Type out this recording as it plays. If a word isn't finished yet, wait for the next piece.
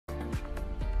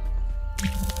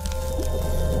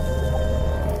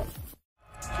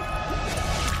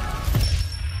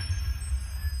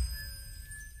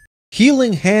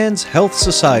Healing Hands Health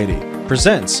Society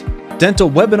presents Dental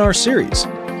Webinar Series.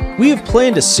 We have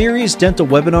planned a series dental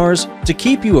webinars to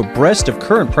keep you abreast of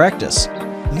current practice.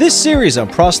 This series on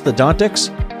prosthodontics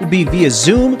will be via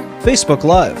Zoom, Facebook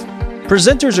Live.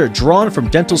 Presenters are drawn from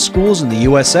dental schools in the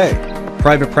USA,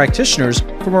 private practitioners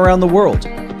from around the world.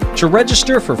 To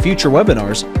register for future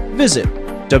webinars, visit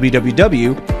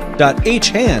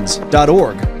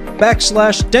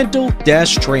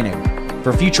www.hhands.org/dental-training.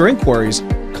 For future inquiries,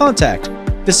 contact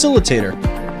Facilitator.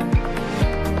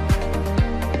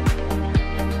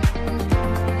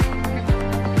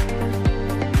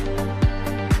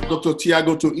 Dr.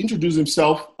 Tiago to introduce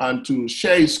himself and to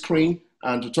share his screen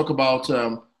and to talk about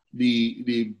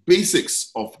the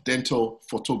basics of dental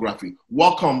photography.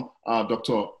 Welcome,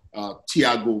 Dr.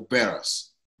 Tiago Veras.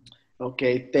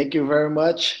 Okay, thank you very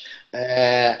much.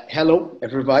 Hello,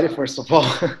 everybody, first of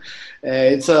all.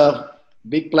 It's a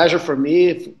big pleasure for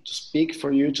me to speak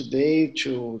for you today,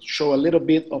 to show a little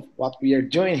bit of what we are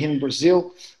doing here in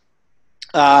Brazil.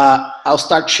 I'll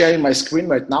start sharing my screen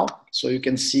right now so you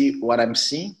can see what I'm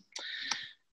seeing.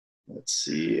 Let's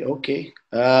see, okay.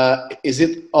 Is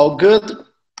it all good?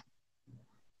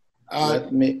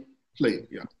 Let me play,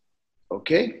 yeah.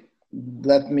 Okay,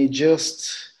 let me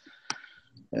just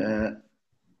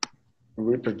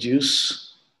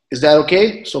reproduce. Is that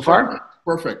okay so far?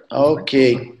 Perfect.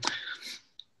 Okay.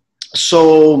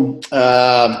 So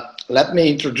let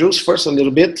me introduce first a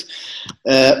little bit.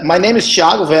 My name is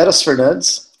Tiago Veras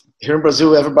Fernandes. Here in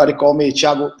Brazil, everybody call me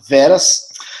Tiago Veras.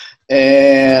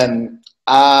 And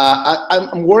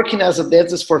I'm working as a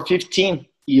dentist for 15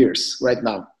 years right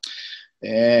now.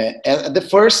 At the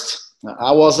first,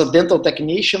 I was a dental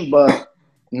technician, but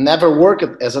never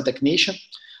worked as a technician.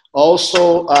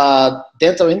 Also, a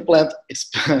dental implant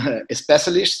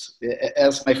specialist,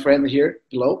 as my friend here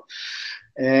below.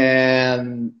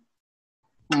 And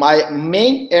my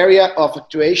main area of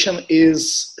actuation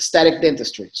is static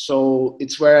dentistry. So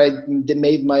it's where I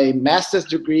made my master's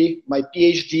degree, my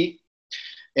PhD.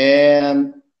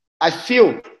 And I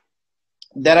feel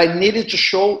that I needed to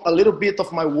show a little bit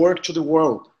of my work to the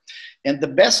world. And the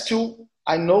best tool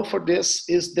I know for this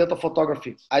is dental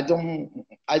photography. I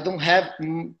don't have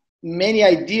many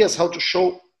ideas how to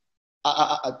show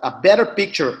a better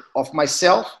picture of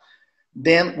myself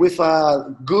than with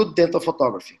a good dental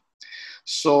photography.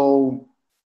 So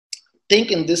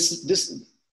thinking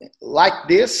like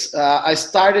this, I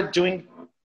started doing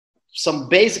some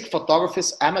basic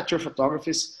photographies, amateur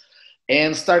photographies,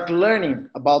 and start learning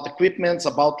about equipments,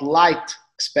 about light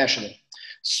especially.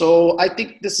 So I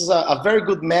think this is a very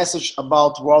good message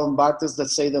about Roland Barthes that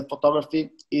say that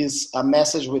photography is a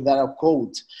message without a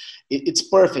code. It's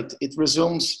perfect. It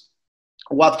resumes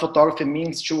what photography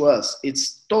means to us.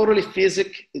 It's totally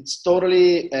physical, it's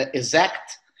totally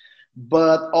exact,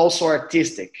 but also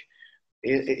artistic.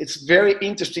 It's very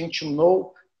interesting to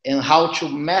know and how to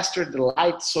master the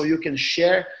light so you can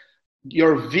share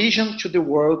your vision to the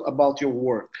world about your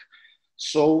work.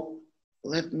 So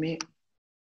let me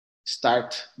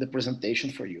start the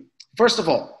presentation for you. First of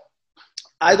all,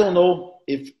 I don't know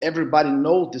if everybody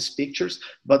knows these pictures,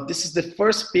 but this is the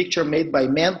first picture made by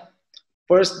man,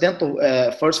 first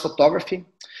photography.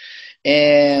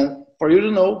 And for you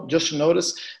to know, just to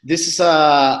notice, this is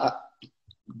the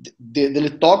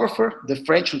lithographer, the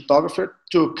French lithographer,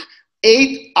 took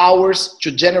 8 hours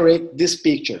to generate this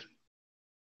picture.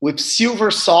 With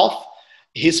silver salt,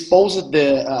 he exposed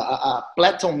the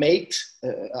platinum mate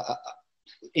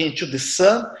into the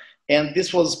sun, and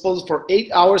this was exposed for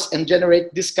 8 hours and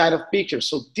generate this kind of picture.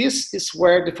 So this is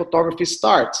where the photography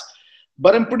starts.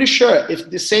 But I'm pretty sure if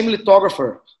the same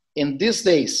lithographer in these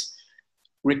days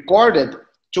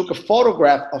took a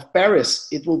photograph of Paris,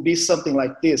 it will be something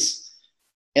like this.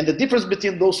 And the difference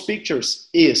between those pictures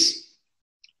is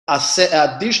a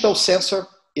digital sensor.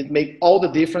 It makes all the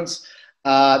difference.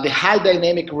 The high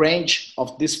dynamic range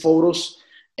of these photos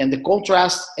and the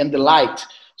contrast and the light.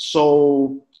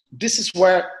 So this is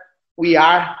where we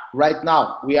are right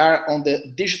now. We are on the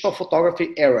digital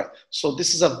photography era. So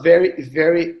this is a very,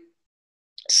 very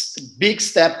big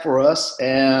step for us,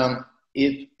 and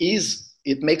it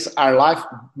makes our life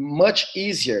much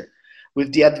easier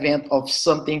with the advent of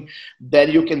something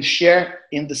that you can share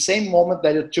in the same moment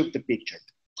that you took the picture.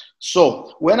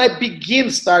 So when I begin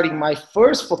starting my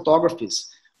first photographies,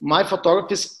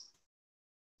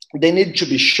 they need to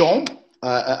be shown.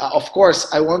 Of course,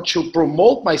 I want to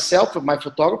promote myself with my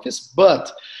photographies,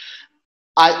 but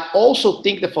I also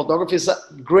think the photography is a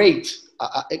great,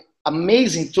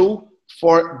 amazing tool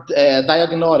for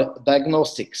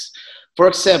diagnostics. For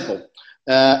example,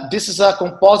 This is a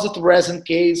composite resin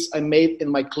case I made in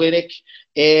my clinic,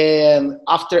 and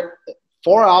after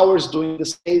 4 hours doing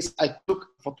this case, I took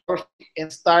photography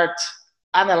and start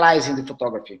analyzing the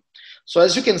photography. So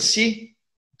as you can see,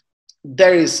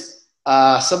 there is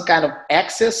some kind of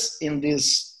excess in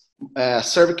this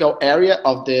cervical area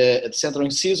of the central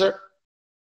incisor.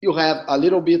 You have a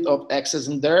little bit of excess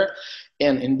in there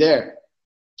and in there.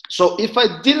 So if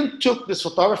I didn't took this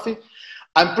photography,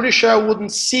 I'm pretty sure I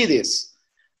wouldn't see this.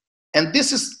 And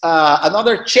this is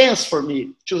another chance for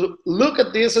me to look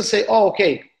at this and say, oh,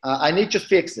 okay, I need to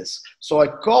fix this. So I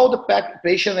call the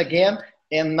patient again,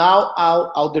 and now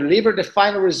I'll deliver the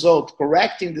final result,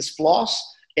 correcting these flaws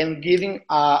and giving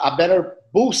a better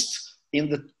boost in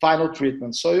the final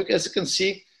treatment. So as you can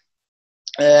see,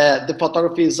 the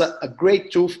photography is a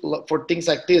great tool for things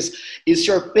like this. Is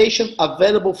your patient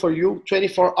available for you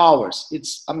 24 hours?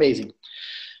 It's amazing.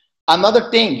 Another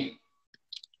thing,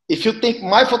 if you think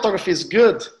my photography is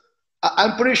good,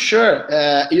 I'm pretty sure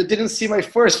you didn't see my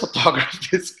first photography,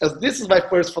 because this is my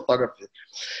first photography.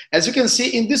 As you can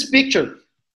see in this picture,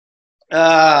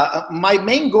 my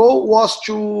main goal was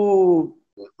to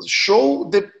show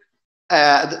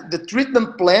the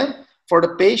treatment plan for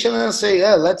the patient and say,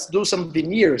 yeah, let's do some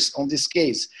veneers on this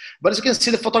case. But as you can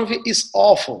see, the photography is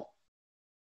awful.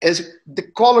 As the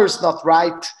color is not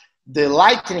right, the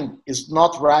lighting is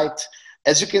not right.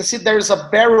 As you can see, there is a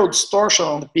barrel distortion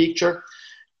on the picture.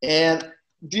 And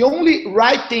the only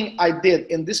right thing I did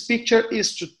in this picture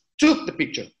is to took the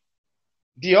picture.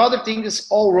 The other thing is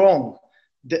all wrong.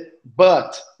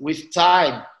 But with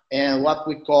time and what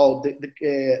we call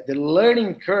the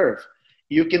learning curve,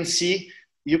 you can see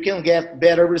you can get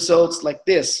better results like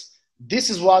this. This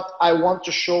is what I want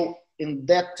to show in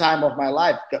that time of my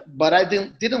life, but I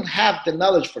didn't have the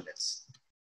knowledge for this.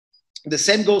 The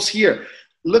same goes here.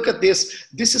 Look at this.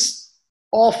 This is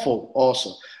awful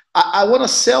also. I want to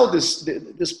sell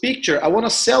this picture. I want to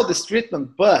sell this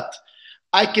treatment, but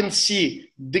I can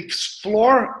see the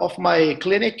floor of my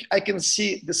clinic. I can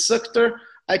see the suctor.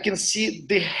 I can see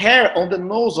the hair on the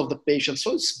nose of the patient.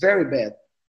 So it's very bad.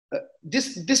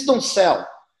 This don't sell.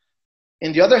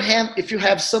 On the other hand, if you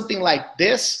have something like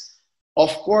this, of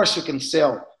course you can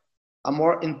sell a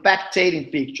more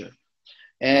impacting picture.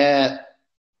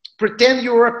 Pretend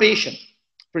you're a patient.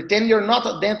 Pretend you're not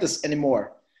a dentist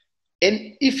anymore.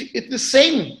 And if the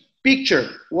same picture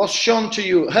was shown to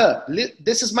you,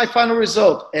 this is my final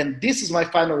result, and this is my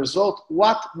final result,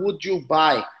 what would you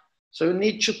buy? So you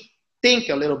need to think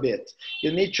a little bit.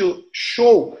 You need to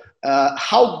show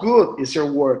how good is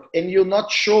your work, and you not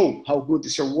show how good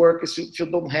is your work if you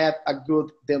don't have a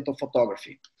good dental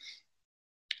photography.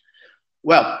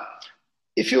 Well,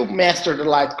 if you master the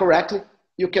light correctly,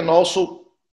 you can also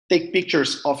take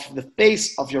pictures of the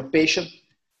face of your patient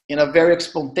in a very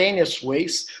spontaneous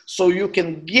ways, so you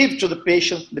can give to the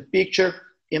patient the picture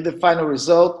in the final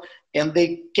result, and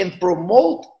they can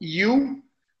promote you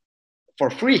for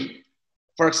free.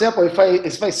 For example,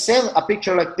 if I send a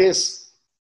picture like this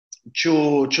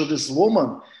to this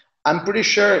woman, I'm pretty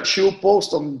sure she will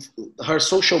post on her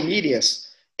social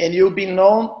medias, and you'll be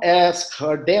known as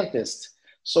her dentist.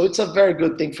 So it's a very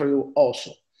good thing for you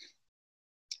also.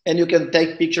 And you can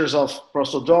take pictures of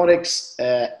prosthodontics,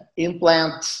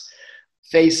 implants,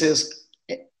 faces,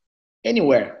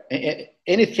 anywhere,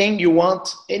 anything you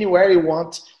want, anywhere you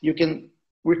want, you can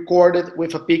record it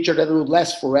with a picture that will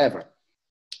last forever.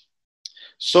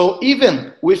 So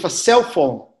even with a cell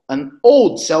phone, an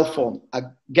old cell phone, a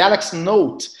Galaxy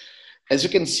Note, as you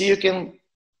can see, you can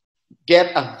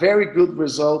get a very good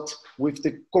result with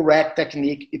the correct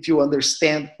technique if you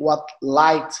understand what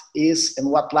light is and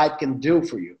what light can do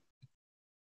for you.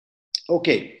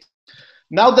 Okay,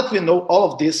 now that we know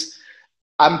all of this,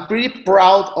 I'm pretty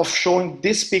proud of showing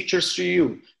these pictures to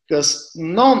you, because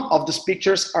none of these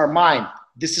pictures are mine.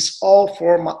 This is all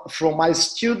from my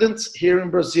students here in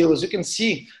Brazil. As you can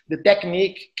see, the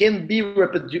technique can be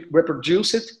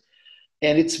reproduced,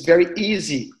 and it's very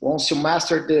easy once you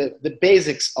master the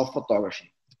basics of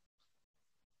photography.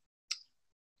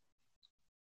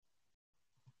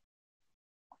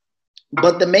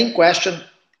 But the main question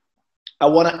I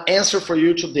want to answer for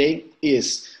you today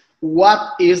is,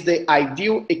 what is the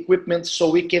ideal equipment so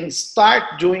we can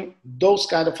start doing those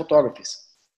kind of photographies?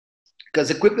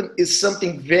 Because equipment is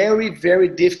something very, very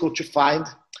difficult to find,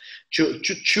 to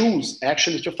choose.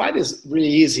 Actually, to find is really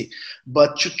easy,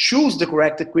 but to choose the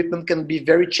correct equipment can be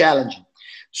very challenging.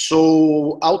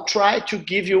 So I'll try to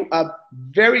give you a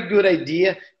very good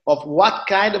idea of what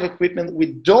kind of equipment we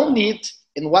don't need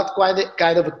and what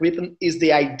kind of equipment is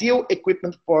the ideal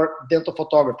equipment for dental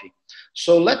photography.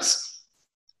 So let's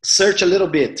search a little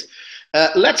bit.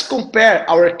 Let's compare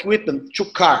our equipment to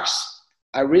cars.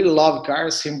 I really love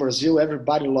cars in Brazil.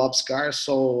 Everybody loves cars.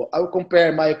 So I will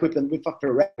compare my equipment with a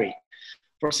Ferrari.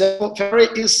 For example, Ferrari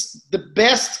is the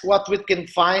best what we can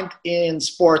find in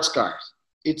sports cars.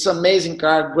 It's an amazing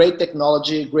car, great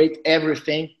technology, great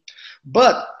everything.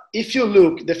 But if you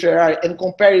look the Ferrari and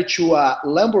compare it to a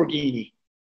Lamborghini,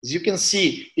 as you can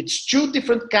see, it's two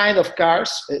different kind of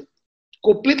cars,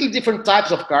 completely different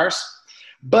types of cars,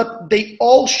 but they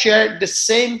all share the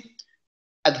same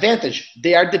advantage.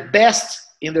 They are the best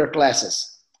in their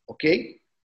classes, okay?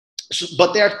 So,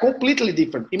 but they are completely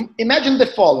different. Imagine the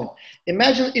following.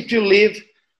 Imagine if you live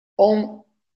on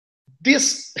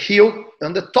this hill,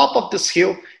 on the top of this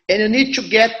hill, and you need to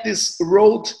get this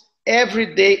road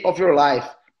every day of your life.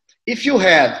 If you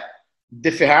have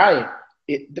the Ferrari,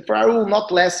 the Ferrari will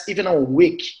not last even a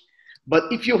week. But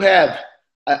if you have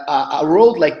a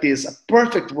road like this, a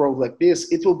perfect road like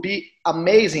this, it will be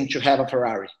amazing to have a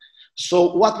Ferrari.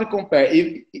 So what we compare,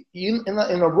 if in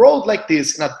a road like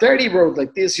this, in a dirty road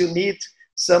like this, you need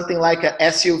something like an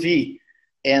SUV.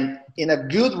 And in a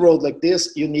good road like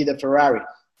this, you need a Ferrari.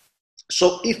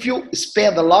 So if you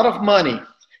spend a lot of money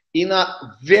in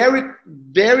a very,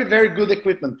 very, very good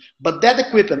equipment, but that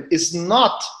equipment is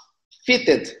not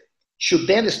fitted to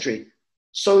dentistry,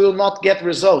 so you'll not get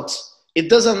results. It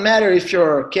doesn't matter if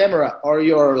your camera or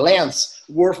your lens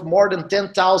worth more than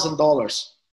 $10,000.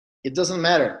 It doesn't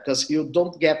matter because you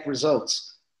don't get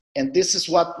results. And this is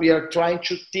what we are trying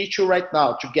to teach you right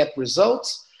now, to get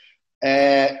results,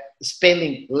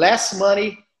 spending less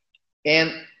money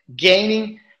and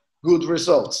gaining good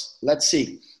results. Let's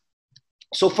see.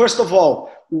 So first of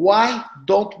all, why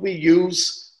don't we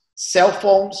use cell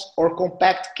phones or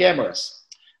compact cameras?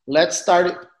 Let's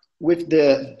start with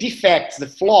the defects, the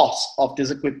flaws of this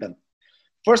equipment.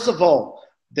 First of all,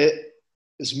 the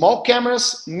small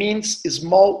cameras means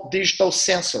small digital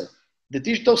sensor. The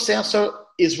digital sensor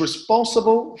is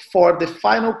responsible for the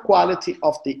final quality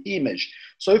of the image.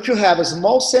 So if you have a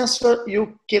small sensor,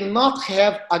 you cannot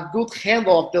have a good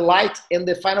handle of the light and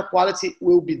the final quality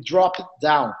will be dropped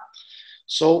down.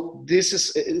 So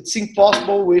it's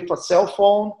impossible with a cell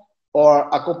phone or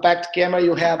a compact camera.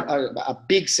 You have a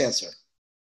big sensor.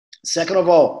 Second of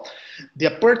all,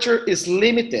 the aperture is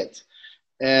limited.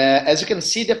 As you can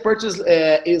see, the aperture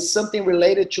is something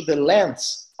related to the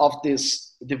lens of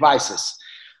these devices.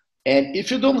 And if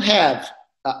you don't have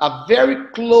a very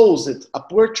closed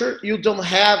aperture, you don't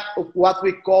have what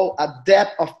we call a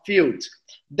depth of field.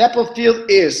 Depth of field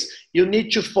is you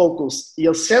need to focus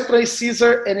your central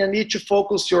incisor and you need to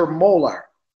focus your molar.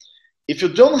 If you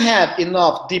don't have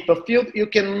enough depth of field, you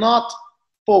cannot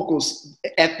focus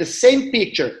at the same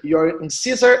picture your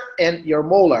incisor and your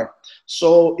molar.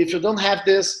 So if you don't have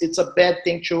this, it's a bad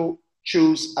thing to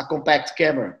choose a compact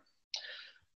camera.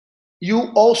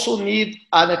 You also need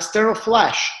an external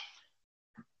flash.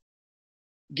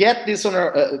 Get this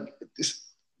on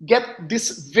get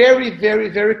this very, very,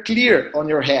 very clear on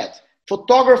your head.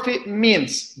 Photography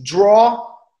means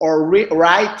draw or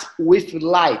write with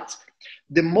light.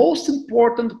 The most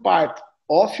important part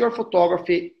of your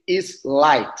photography is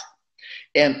light.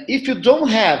 And if you don't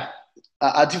have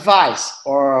a device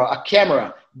or a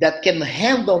camera that can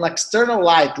handle an external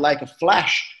light like a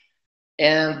flash,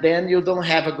 and then you don't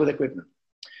have a good equipment.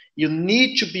 You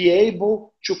need to be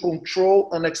able to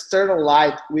control an external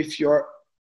light with your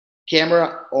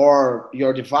camera or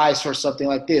your device or something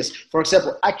like this. For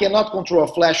example, I cannot control a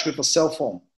flash with a cell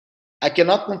phone. I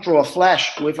cannot control a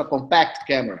flash with a compact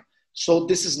camera. So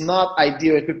this is not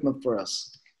ideal equipment for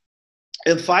us.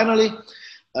 And finally,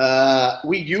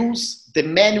 we use the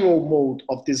manual mode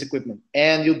of this equipment.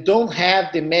 And you don't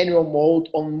have the manual mode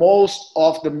on most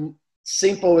of the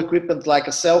simple equipment like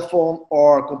a cell phone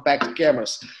or compact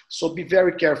cameras. So be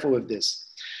very careful with this.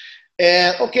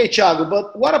 And okay, Tiago,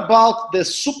 but what about the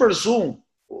super zoom?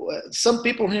 Some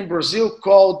people in Brazil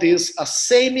call this a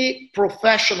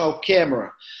semi-professional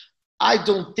camera. I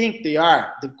don't think they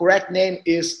are. The correct name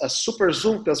is a super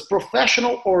zoom because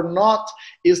professional or not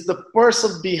is the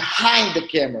person behind the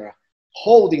camera,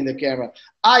 holding the camera.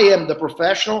 I am the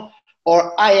professional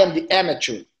or I am the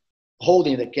amateur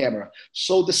holding the camera.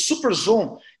 So the super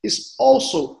zoom is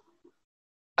also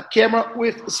a camera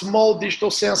with small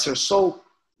digital sensors. So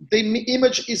the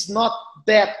image is not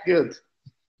that good.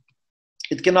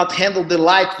 It cannot handle the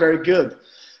light very good.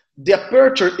 The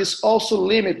aperture is also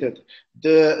limited.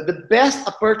 The best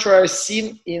aperture I've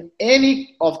seen in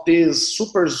any of these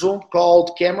super zoom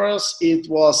called cameras, it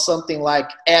was something like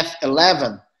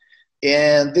f11.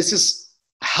 And this is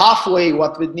halfway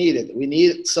what we needed. We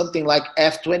need something like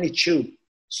f22.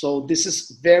 So this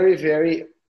is very, very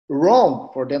wrong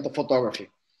for dental photography.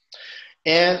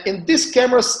 And in these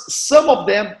cameras, some of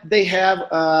them, they have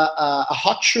a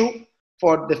hot shoe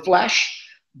for the flash,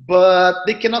 but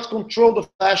they cannot control the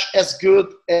flash as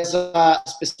good as a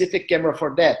specific camera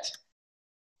for that.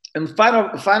 And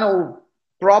final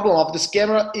problem of this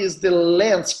camera is the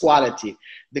lens quality.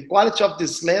 The quality of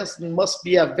this lens must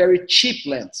be a very cheap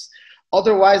lens.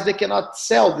 Otherwise, they cannot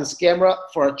sell this camera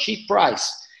for a cheap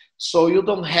price. So you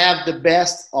don't have the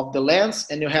best of the lens,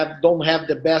 and you don't have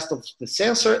the best of the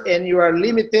sensor, and you are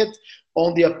limited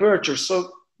on the aperture.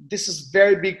 So this is a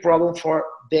very big problem for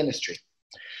dentistry.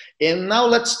 And now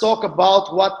let's talk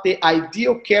about what the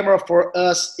ideal camera for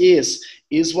us is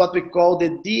what we call the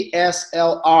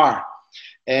DSLR.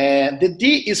 And the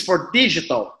D is for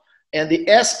digital, and the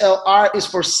SLR is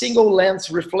for single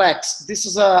lens reflex. This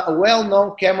is a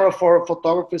well-known camera for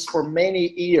photographers for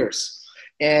many years.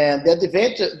 And the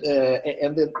advantage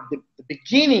and the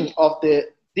beginning of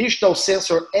the digital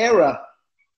sensor era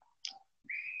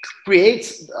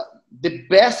creates the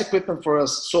best equipment for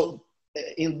us. So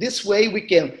in this way, we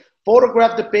can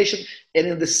photograph the patient and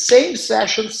in the same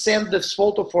session send this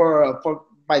photo for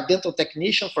my dental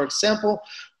technician, for example,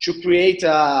 to create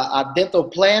a dental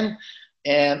plan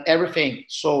and everything.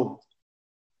 So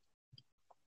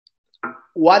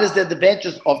what is the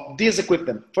advantage of this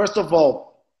equipment? First of all,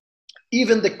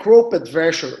 even the cropped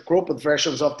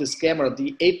versions of this camera,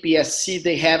 the APS-C,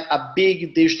 they have a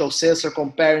big digital sensor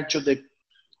compared to the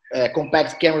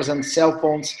compact cameras and cell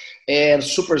phones and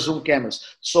super zoom cameras.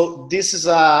 So this is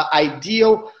an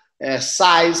ideal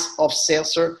size of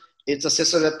sensor. It's a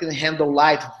sensor that can handle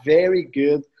light very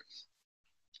good.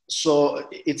 So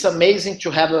it's amazing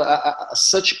to have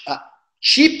such a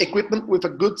cheap equipment with a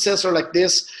good sensor like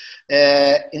this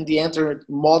in the entry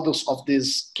models of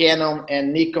this Canon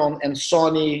and Nikon and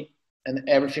Sony and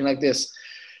everything like this.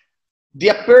 The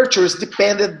aperture is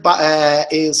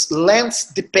is lens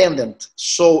dependent.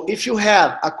 So if you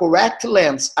have a correct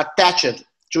lens attached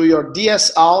to your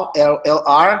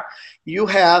DSLR, you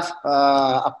have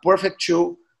a perfect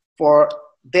tool for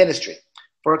dentistry.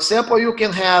 For example, you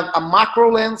can have a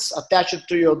macro lens attached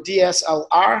to your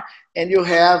DSLR, and you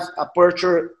have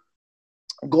aperture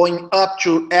going up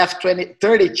to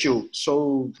f/32.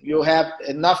 So you have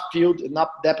enough field, enough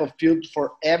depth of field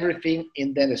for everything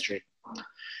in dentistry.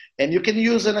 And you can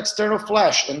use an external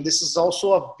flash, and this is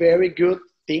also a very good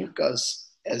thing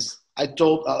because, as I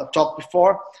talked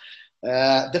before,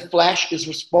 the flash is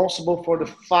responsible for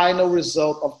the final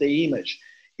result of the image.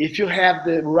 If you have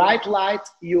the right light,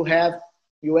 you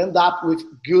end up with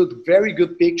very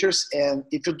good pictures, and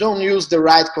if you don't use the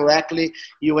light correctly,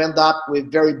 you end up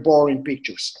with very boring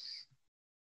pictures.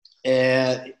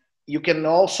 And you can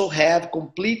also have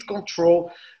complete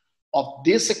control of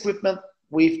this equipment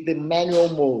with the manual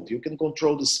mode. You can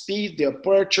control the speed, the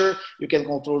aperture, you can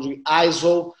control the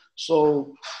ISO,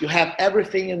 so you have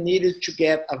everything you needed to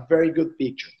get a very good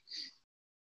picture.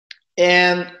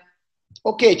 And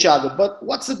okay, Tiago, but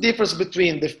what's the difference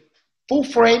between the full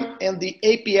frame and the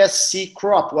APS-C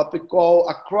crop, what we call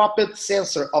a cropped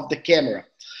sensor of the camera?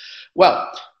 Well,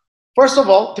 first of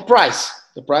all, the price.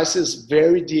 The price is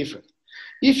very different.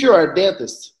 If you are a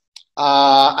dentist,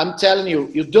 I'm telling you,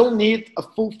 you don't need a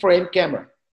full frame camera.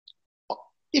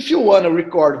 If you want to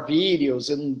record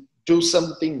videos and do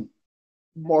something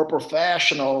more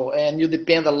professional and you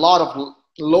depend a lot of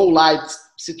low light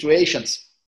situations,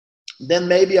 then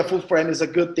maybe a full frame is a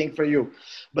good thing for you.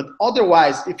 But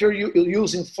otherwise, if you're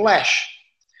using flash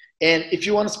and if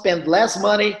you want to spend less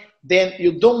money, then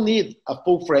you don't need a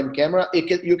full frame camera.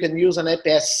 You can use an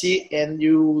APS-C and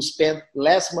you spend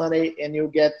less money and you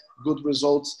get good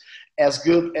results, as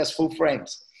good as full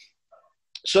frames.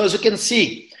 So as you can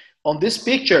see on this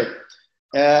picture,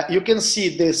 you can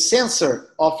see the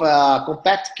sensor of a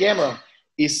compact camera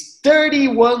is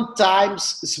 31 times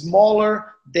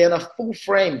smaller than a full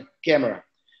frame camera.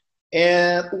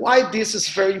 And why this is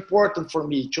very important for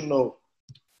me to know.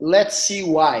 Let's see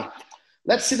why.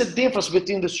 Let's see the difference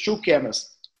between these two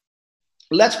cameras.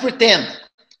 Let's pretend,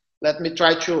 let me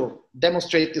try to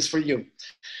demonstrate this for you.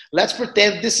 Let's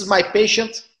pretend this is my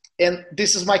patient and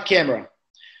this is my camera.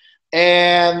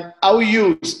 And I'll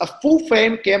use a full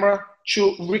frame camera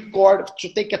to record,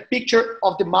 to take a picture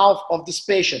of the mouth of this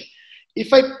patient.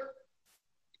 If I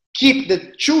keep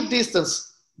the true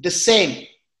distance the same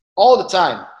all the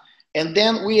time, and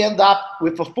then we end up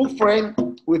with a full frame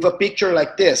with a picture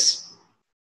like this.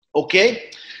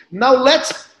 Okay? Now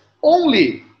let's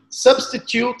only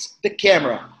substitute the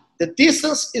camera. The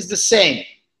distance is the same,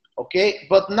 okay?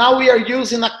 But now we are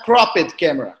using a cropped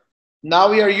camera. Now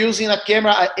we are using a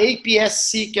camera, an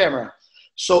APS-C camera.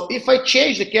 So if I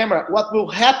change the camera, what will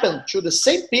happen to the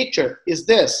same picture is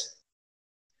this.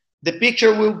 the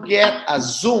picture will get a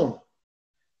zoom.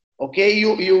 Okay,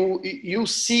 you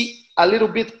see a little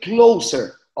bit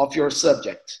closer of your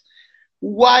subject.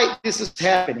 Why this is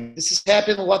happening? This is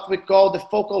happening what we call the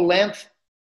focal length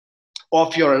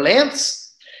of your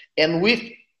lens, and with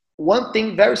one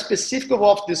thing very specific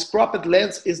of this cropped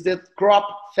lens is the crop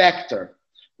factor.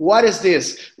 What is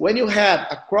this? When you have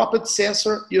a cropped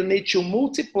sensor, you need to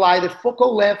multiply the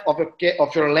focal length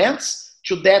of your lens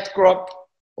to that crop,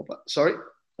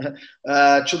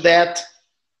 to that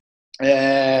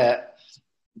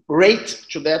rate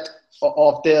to that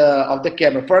of the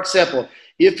camera. For example,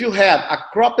 if you have a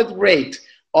cropped rate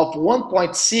of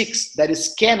 1.6, that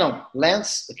is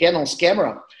Canon's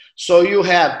camera, so you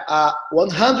have a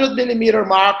 100 millimeter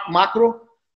macro,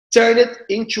 turn it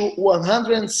into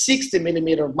 160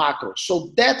 millimeter macro.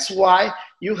 So that's why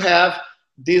you have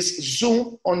this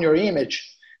zoom on your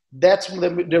image. That's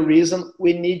the reason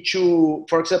we need to,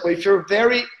 for example, if you're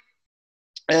very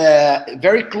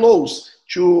close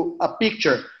to a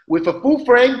picture with a full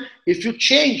frame, if you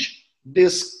change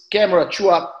this camera to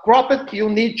a cropped, you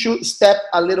need to step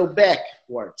a little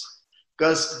backwards,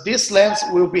 because this lens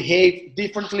will behave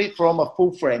differently from a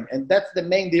full frame, and that's the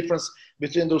main difference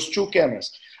between those two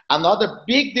cameras. Another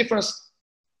big difference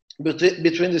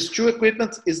between these two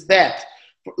equipments is that,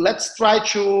 let's try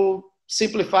to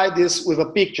simplify this with a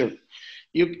picture.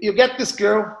 You get this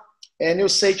girl and you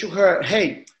say to her,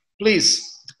 hey,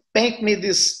 please paint me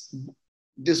this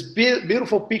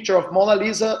beautiful picture of Mona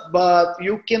Lisa, but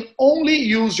you can only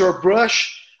use your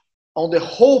brush on the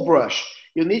whole brush.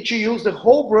 You need to use the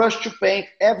whole brush to paint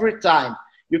every time.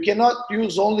 You cannot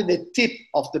use only the tip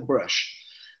of the brush.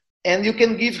 And you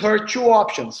can give her two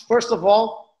options. First of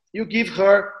all, you give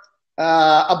her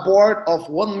a board of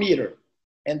 1 meter.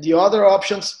 And the other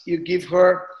options, you give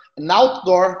her an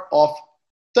outdoor of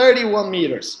 31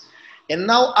 meters. And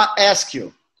now I ask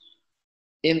you,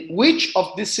 in which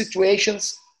of these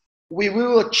situations we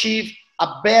will achieve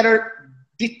a better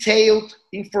detailed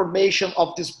information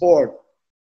of this board?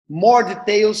 More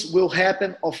details will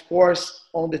happen, of course,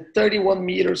 on the 31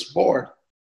 meters board.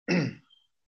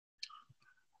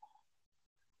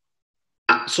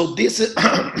 So this is,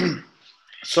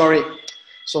 sorry.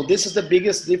 So this is the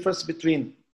biggest difference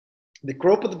between the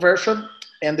cropped version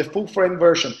and the full frame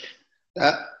version.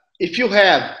 If you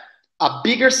have a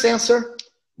bigger sensor,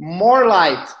 more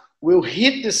light will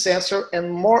hit the sensor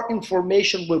and more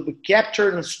information will be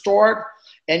captured and stored,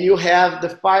 and you have the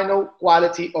final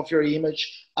quality of your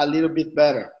image a little bit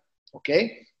better,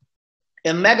 okay?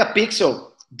 And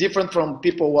megapixel, different from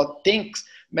people what thinks,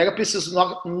 megapixel is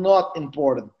not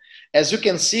important. As you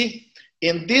can see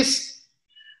in this,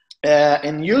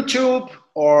 in YouTube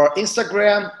or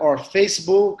Instagram or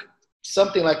Facebook,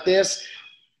 something like this,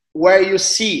 where you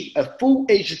see a full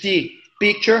HD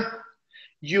picture,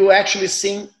 you actually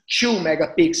see 2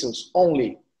 megapixels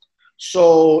only.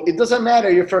 So it doesn't matter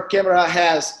if your camera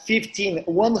has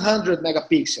 100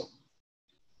 megapixels.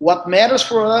 What matters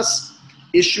for us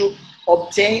is to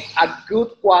obtain a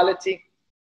good quality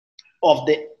of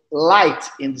the light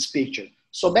in this picture.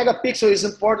 So megapixel is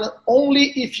important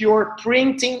only if you're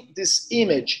printing this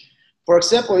image. For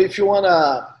example, if you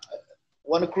wanna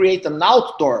create an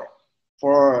outdoor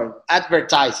for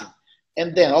advertising,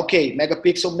 and then, okay,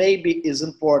 megapixel maybe is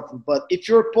important, but if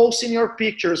you're posting your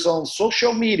pictures on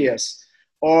social medias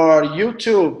or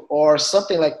YouTube or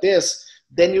something like this,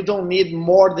 then you don't need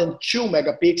more than 2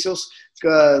 megapixels,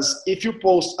 because if you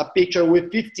post a picture with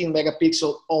 15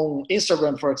 megapixels on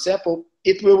Instagram, for example,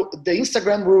 the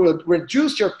Instagram will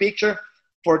reduce your picture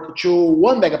to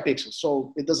 1 megapixel,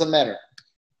 so it doesn't matter.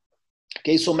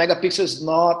 Okay, so megapixel is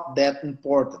not that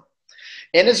important.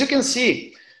 And as you can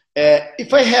see,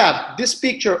 if I have this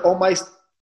picture on my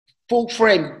full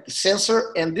frame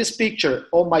sensor and this picture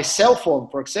on my cell phone,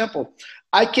 for example,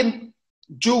 I can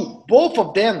do both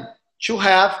of them to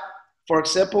have, for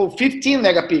example, 15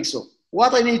 megapixel.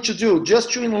 What I need to do,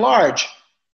 just to enlarge.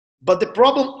 But the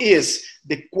problem is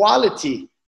the quality,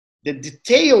 the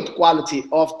detailed quality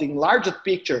of the enlarged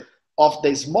picture of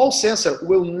the small sensor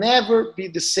will never be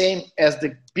the same as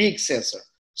the big sensor.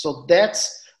 So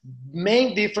that's the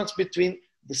main difference between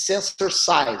the sensor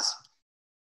size.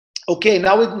 Okay,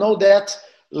 now we know that.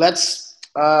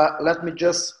 Let me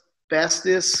just pass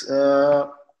this.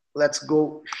 Let's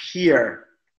go here.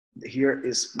 Here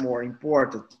is more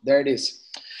important. There it is.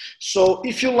 So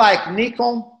if you like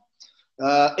Nikon,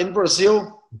 in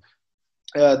Brazil,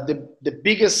 the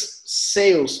biggest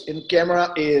sales in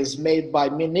camera is made by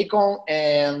Nikon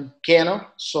and Canon.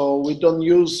 So we don't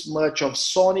use much of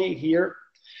Sony here.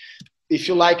 If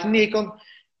you like Nikon,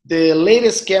 the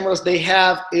latest cameras they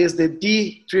have is the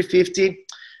D350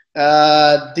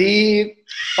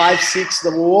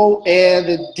 D5600 and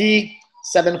the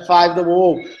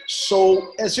D7500.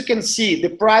 So as you can see, the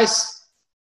price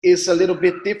is a little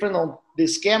bit different on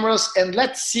these cameras, and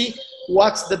let's see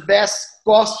what's the best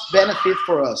cost benefit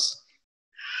for us.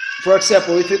 For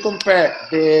example, if you compare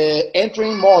the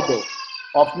entering model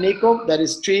of Nikon, that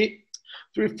is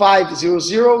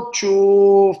 3500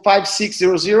 to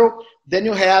 5600, then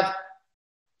you have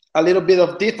a little bit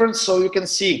of difference, so you can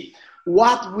see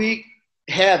what we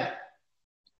have,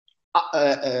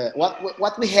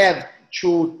 what we have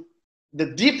to the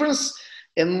difference,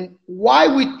 and why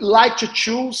we like to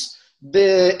choose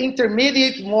the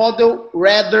intermediate model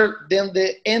rather than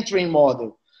the entering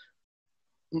model.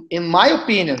 In my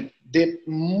opinion, the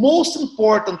most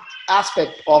important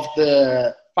aspect of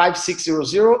the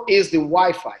 5600 is the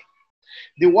Wi-Fi.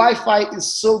 The Wi-Fi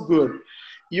is so good.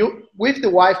 With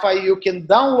the Wi-Fi, you can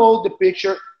download the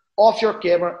picture of your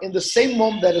camera in the same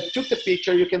moment that it took the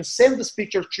picture. You can send this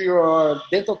picture to your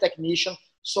dental technician.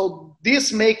 So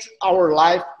this makes our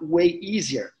life way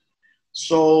easier.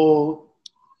 So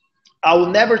I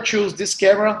will never choose this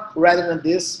camera rather than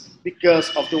this because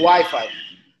of the Wi-Fi.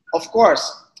 Of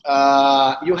course,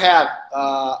 you have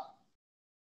a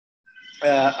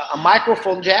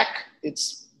microphone jack.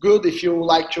 It's good if you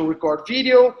like to record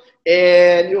video,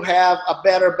 and you have a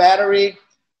better battery,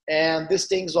 and these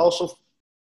things also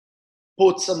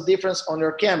put some difference on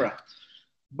your camera.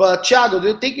 But Tiago, do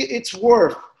you think it's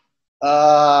worth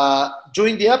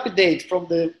doing the update from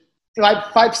the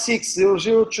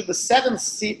 5600 to the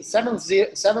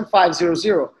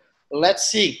 7500?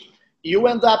 Let's see. You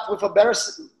end up with a better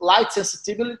light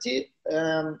sensitivity.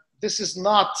 This is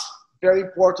not very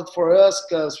important for us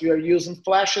because we are using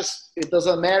flashes. It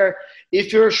doesn't matter.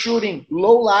 If you're shooting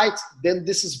low light, then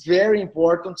this is very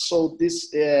important. So this,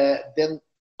 then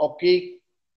okay,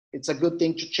 it's a good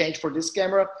thing to change for this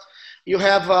camera. You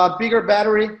have a bigger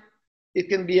battery. It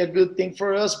can be a good thing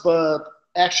for us, but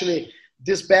actually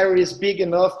this battery is big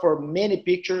enough for many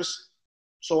pictures.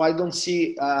 So I don't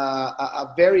see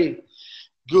a very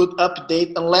good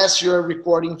update unless you're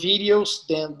recording videos,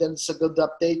 then it's a good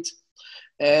update.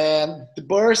 And the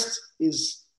burst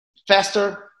is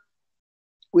faster.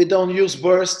 We don't use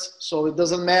burst, so it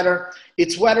doesn't matter.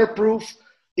 It's weatherproof.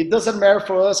 It doesn't matter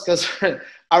for us because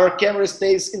our camera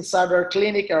stays inside our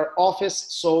clinic, our office,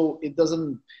 so it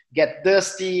doesn't get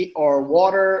dusty or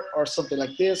water or something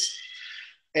like this.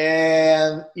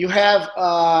 And you have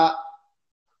a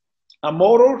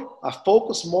motor, a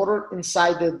focus motor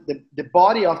inside the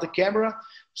body of the camera.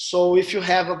 So if you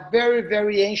have a very,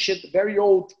 very ancient, very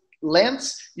old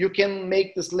lens, you can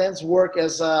make this lens work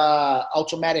as an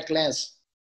automatic lens.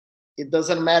 It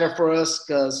doesn't matter for us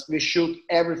because we shoot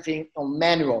everything on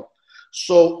manual.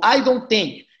 So I don't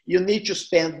think you need to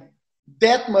spend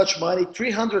that much money,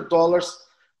 $300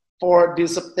 for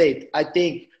this update. I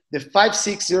think the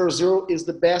 5600 is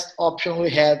the best option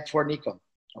we had for Nikon,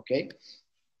 okay?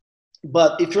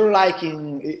 But if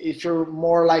you're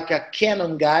more like a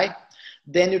Canon guy,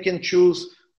 then you can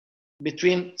choose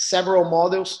between several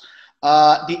models.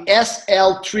 The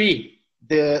SL3,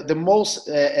 the most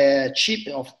cheap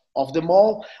of them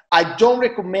all. I don't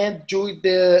recommend doing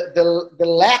the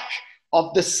lack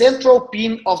of the central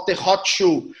pin of the hot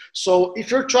shoe. So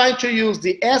if you're trying to use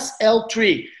the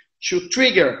SL3 to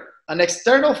trigger an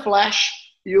external flash,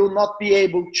 you will not be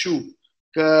able to,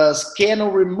 because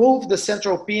Canon removed the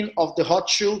central pin of the hot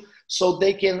shoe, so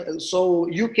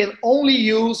you can only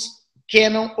use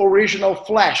Canon original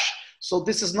flash. So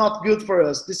this is not good for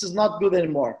us. This is not good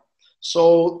anymore.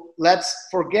 So let's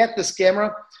forget this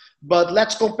camera, but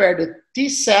let's compare the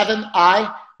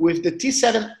T7i with the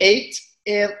T7-8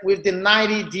 and with the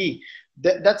 90D.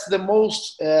 That's the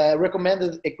most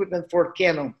recommended equipment for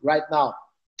Canon right now.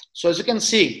 So as you can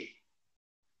see,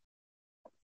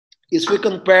 if we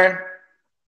compare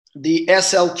the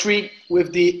SL3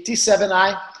 with the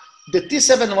T7i, the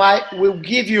T7i will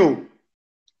give you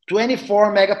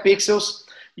 24 megapixels.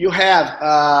 You have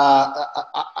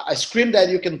a screen that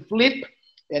you can flip,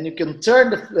 and you can turn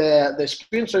the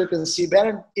screen so you can see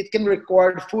better. It can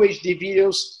record full HD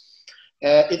videos.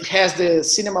 It has the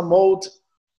cinema mode.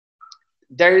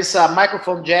 There is a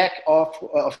microphone jack, of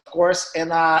course,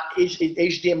 and a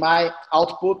HDMI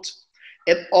output.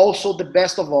 And also, the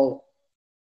best of all,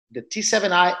 the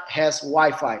T7i has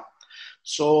Wi-Fi.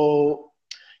 So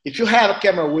if you have a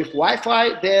camera with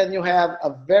Wi-Fi, then you have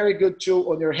a very good tool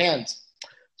on your hand.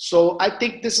 So I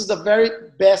think this is the very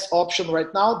best option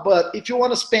right now. But if you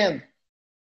want to spend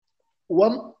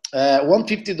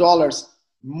 $150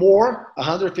 more,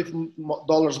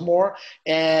 $150 more,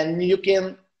 and you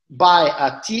can buy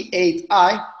a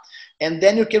T8i, and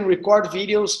then you can record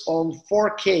videos on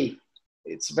 4K.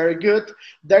 It's very good.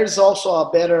 There's also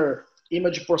a better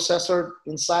image processor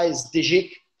inside,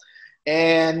 Digic,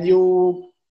 and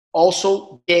you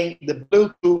also gain the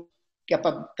Bluetooth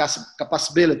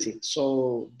capability.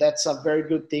 So that's a very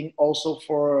good thing also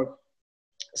for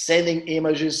sending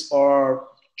images or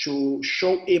to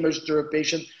show image to a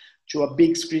patient to a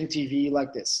big screen TV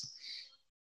like this.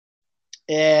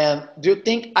 And do you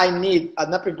think I need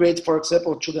an upgrade, for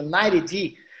example, to the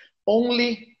 90D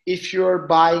only if you're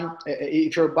buying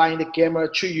the camera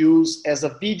to use as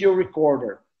a video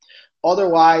recorder?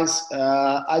 Otherwise,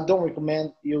 I don't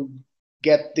recommend you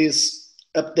get this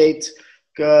update,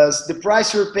 because the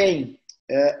price you're paying,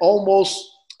 almost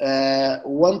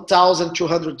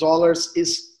 $1,200,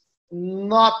 is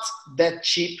not that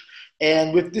cheap.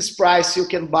 And with this price, you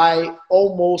can buy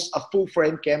almost a full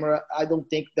frame camera. I don't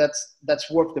think that's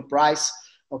worth the price.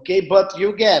 Okay, but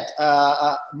you get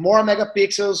more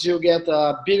megapixels, you get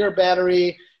a bigger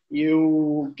battery,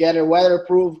 you get a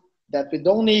weatherproof that we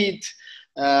don't need,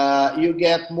 you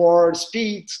get more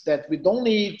speed that we don't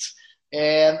need.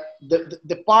 And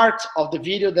the part of the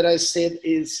video that I said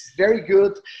is very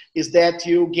good is that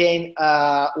you gain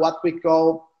what we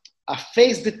call a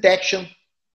face detection,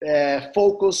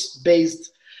 focus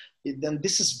based. Then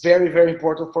this is very, very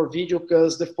important for video,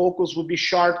 because the focus will be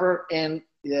sharper and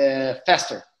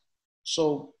faster.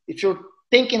 So if you're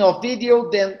thinking of video,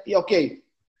 then okay,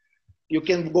 you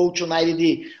can go to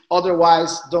 90D.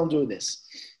 Otherwise, don't do this.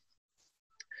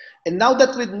 And now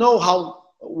that we know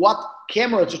what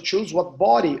camera to choose, what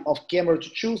body of camera to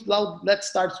choose, now let's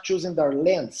start choosing our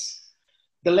lens.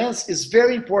 The lens is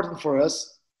very important for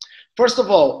us. First of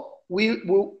all, we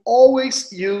will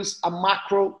always use a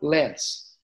macro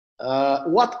lens.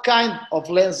 What kind of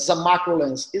lens is a macro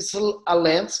lens? It's a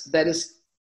lens that is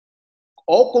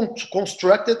all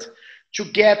constructed to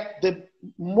get the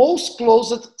most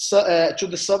closest to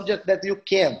the subject that you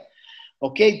can.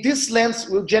 Okay, this lens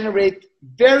will generate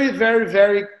very, very,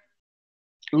 very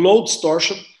low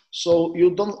distortion, so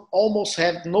you don't almost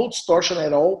have no distortion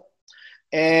at all,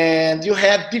 and you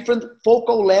have different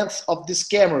focal lengths of these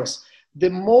cameras. The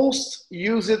most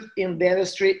used in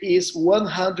dentistry is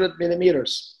 100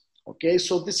 millimeters. Okay,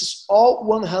 so this is all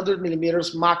 100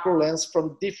 millimeters macro lens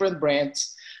from different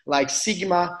brands like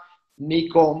Sigma,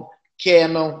 Nikon,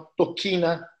 Canon,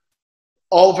 Tokina,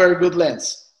 all very good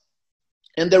lens.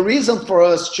 And the reason for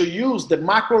us to use the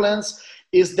macro lens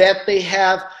is that they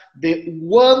have the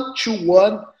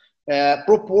 1:1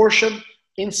 proportion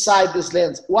inside this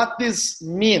lens. What this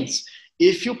means,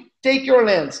 if you take your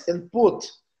lens and put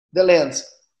the lens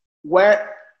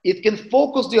where it can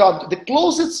focus the object, the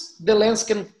closest the lens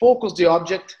can focus the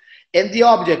object, and the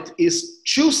object is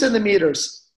 2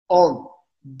 centimeters on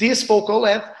this focal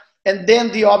length, and then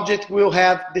the object will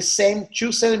have the same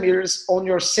 2 centimeters on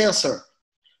your sensor.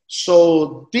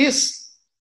 So this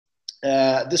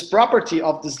property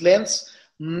of this lens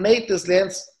make this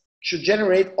lens to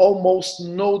generate almost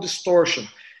no distortion.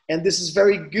 And this is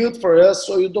very good for us,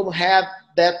 so you don't have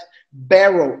that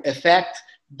barrel effect,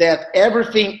 that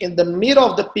everything in the middle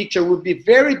of the picture would be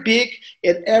very big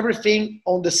and everything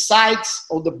on the sides,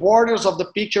 on the borders of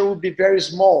the picture would be very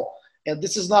small. And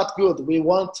this is not good. We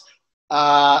want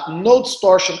no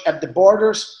distortion at the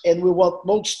borders, and we want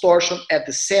no distortion at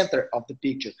the center of the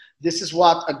picture. This is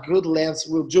what a good lens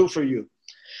will do for you.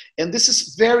 And this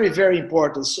is very, very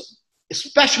important, so,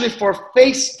 especially for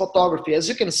face photography. As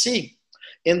you can see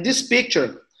in this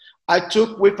picture, I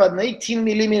took with an 18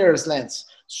 millimeters lens.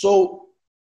 So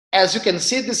as you can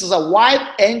see, this is a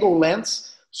wide angle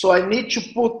lens. So I need to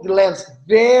put the lens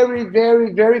very,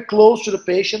 very, very close to the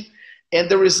patient. And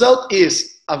the result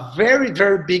is a very,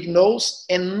 very big nose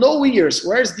and no ears.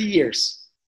 Where's the ears?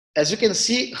 As you can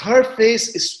see, her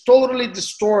face is totally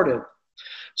distorted.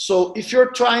 So if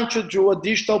you're trying to do a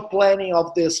digital planning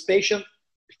of this patient,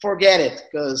 forget it,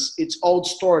 because it's all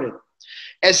distorted.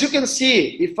 As you can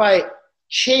see, if I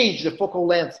change the focal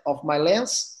length of my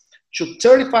lens to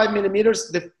 35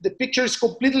 millimeters, the picture is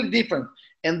completely different.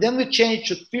 And then we change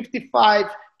to 55,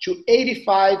 to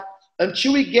 85,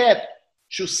 until we get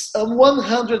to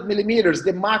 100 millimeters,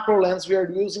 the macro lens we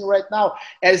are using right now.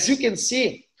 As you can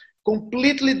see,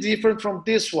 completely different from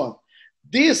this one.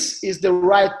 This is the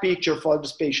right picture for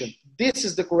this patient. This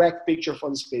is the correct picture for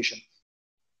this patient.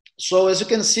 So as you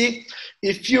can see,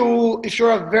 if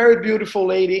you're a very beautiful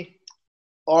lady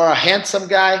or a handsome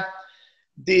guy,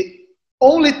 the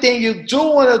only thing you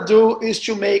don't want to do is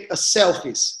to make a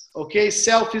selfies. Okay,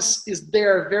 selfies is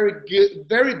there very good,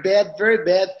 very bad,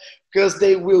 because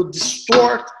they will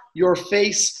distort your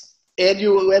face and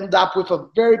you will end up with a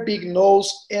very big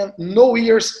nose and no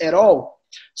ears at all.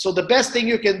 So the best thing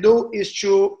you can do is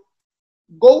to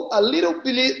go a little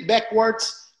bit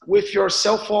backwards with your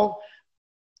cell phone.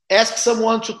 Ask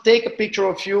someone to take a picture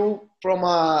of you from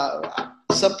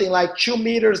something like 2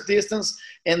 meters distance,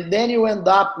 and then you end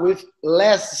up with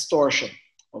less distortion,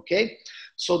 okay?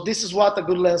 So this is what a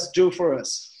good lens do for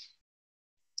us.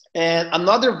 And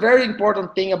another very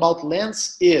important thing about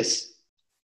lens is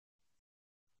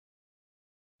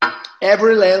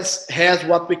every lens has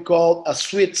what we call a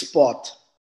sweet spot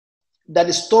that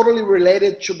is totally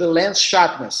related to the lens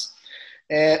sharpness.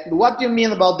 What do you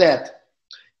mean about that?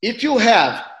 If you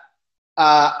have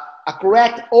a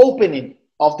correct opening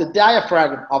of the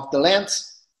diaphragm of the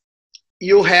lens,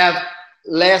 you have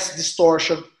less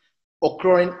distortion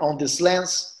occurring on this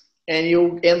lens, and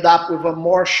you end up with a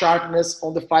more sharpness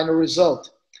on the final result.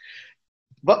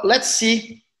 But let's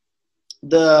see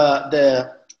the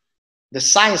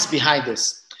science behind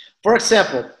this. For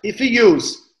example, if you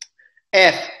use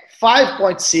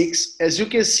f5.6, as you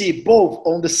can see both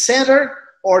on the center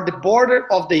or the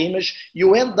border of the image,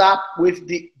 you end up with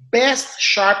the best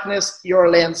sharpness your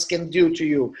lens can do to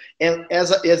you. And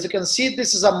as you can see,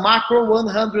 this is a macro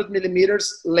 100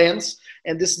 millimeters lens,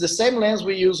 and this is the same lens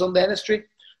we use on dentistry.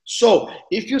 So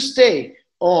if you stay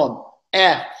on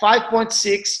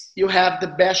f5.6, you have the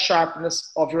best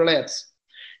sharpness of your lens.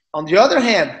 On the other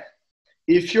hand,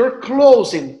 if you're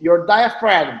closing your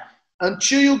diaphragm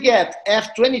until you get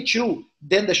f22,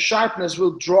 then the sharpness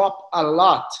will drop a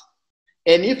lot.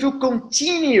 And if you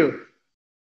continue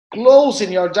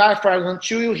closing your diaphragm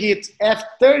until you hit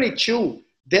f32,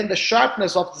 then the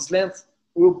sharpness of this lens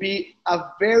will be a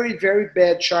very, very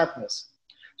bad sharpness.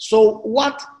 So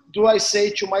what do I say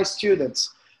to my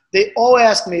students? They all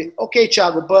ask me, okay,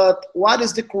 Tiago, but what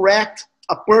is the correct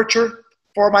aperture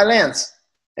for my lens?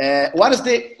 What is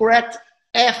the correct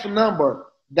f number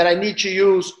that I need to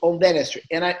use on dentistry?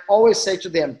 And I always say to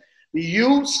them,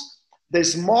 use the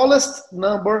smallest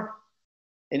number.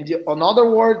 In other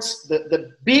words,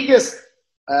 the biggest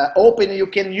opening you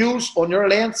can use on your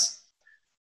lens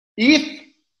if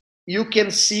you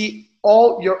can see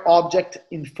all your object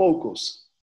in focus.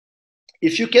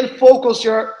 If you can focus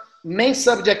your main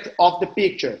subject of the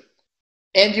picture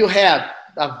and you have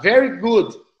a very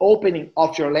good opening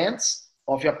of your lens,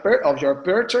 of your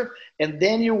aperture, and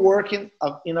then you're working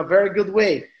in a very good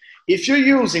way. If you're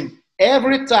using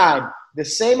every time the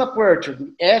same aperture,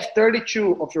 the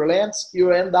f32 of your lens,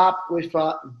 you end up with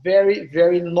a very,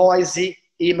 very noisy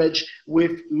image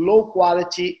with low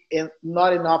quality and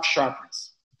not enough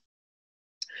sharpness.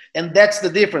 And that's the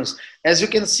difference. As you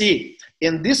can see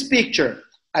in this picture,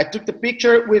 I took the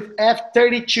picture with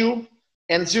f32,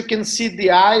 and as you can see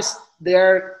the eyes,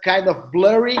 they're kind of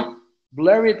blurry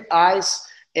eyes.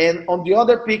 And on the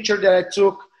other picture that I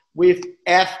took with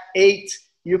f8,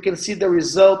 you can see the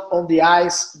result on the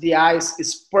eyes. The eyes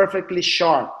is perfectly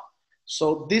sharp.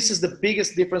 So this is the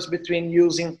biggest difference between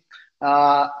using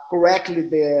correctly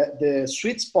the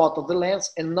sweet spot of the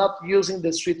lens and not using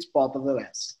the sweet spot of the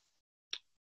lens.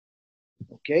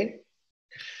 Okay?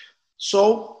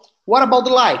 So what about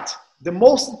the light? The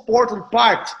most important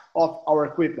part of our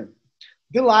equipment.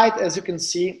 The light, as you can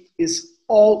see, is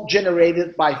all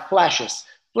generated by flashes.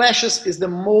 Flashes is the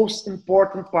most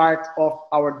important part of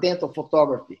our dental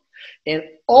photography. And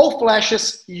all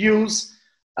flashes use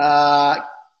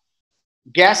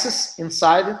gases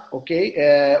inside it,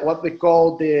 okay? What we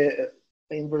call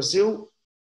in Brazil,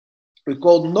 we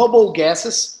call noble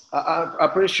gases.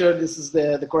 I'm pretty sure this is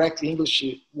the correct English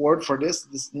word for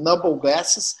this noble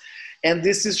gases. And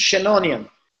this is xenonium.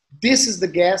 This is the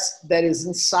gas that is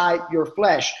inside your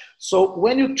flash. So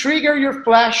when you trigger your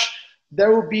flash,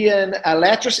 there will be an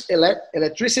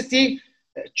electricity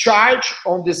charge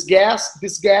on this gas.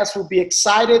 This gas will be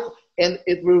excited and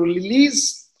it will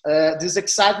release this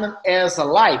excitement as a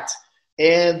light.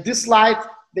 And this light,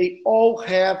 they all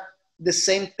have the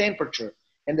same temperature.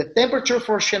 And the temperature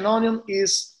for xenonium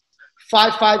is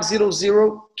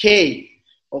 5500 K.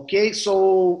 Okay,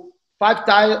 so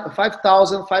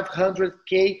 5500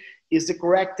 K is the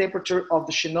correct temperature of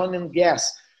the xenonium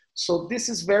gas. So this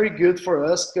is very good for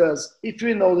us because if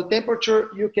you know the temperature,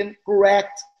 you can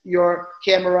correct your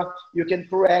camera, you can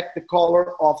correct the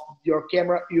color of your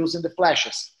camera using the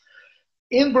flashes.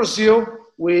 In Brazil,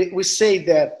 we say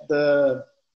that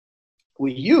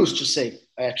we used to say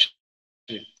actually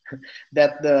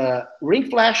that the ring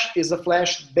flash is a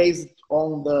flash based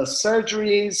on the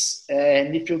surgeries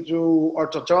and if you do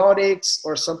orthodontics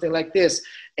or something like this.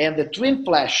 And the twin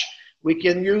flash we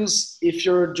can use if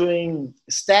you're doing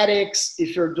statics,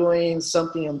 if you're doing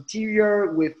something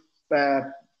anterior with,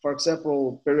 for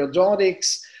example,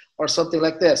 periodontics or something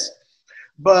like this.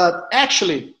 But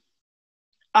actually,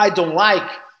 I don't like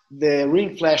the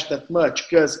ring flash that much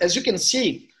because, as you can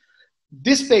see,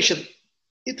 this patient,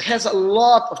 it has a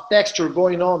lot of texture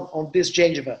going on this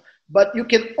gingiva, but you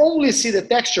can only see the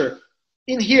texture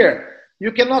in here.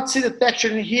 You cannot see the texture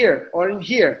in here or in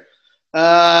here.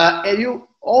 And you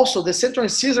also, the central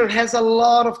incisor has a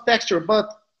lot of texture, but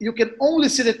you can only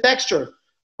see the texture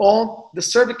on the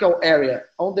cervical area.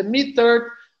 On the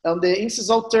mid-third, on the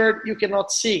incisal third, you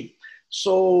cannot see.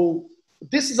 So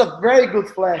this is a very good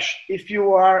flash if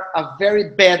you are a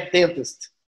very bad dentist.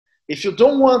 If you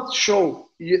don't want to show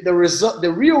the result,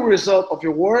 the real result of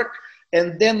your work,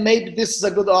 and then maybe this is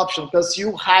a good option because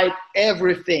you hide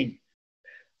everything.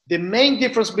 The main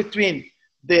difference between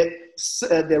the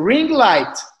ring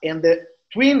light and the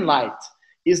twin light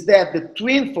is that the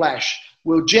twin flash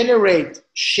will generate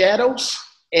shadows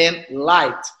and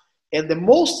light. And the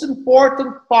most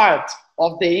important part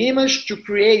of the image to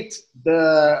create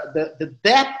the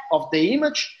depth of the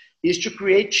image is to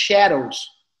create shadows.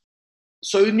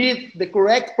 So you need the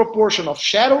correct proportion of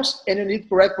shadows and you need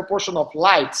correct proportion of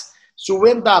lights. So you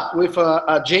end up with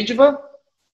a gingiva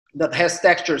that has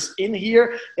textures in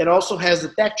here and also has the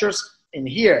textures in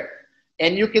here.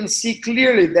 And you can see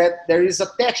clearly that there is a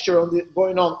texture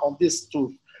going on this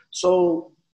tooth.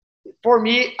 So for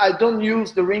me, I don't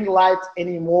use the ring light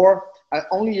anymore. I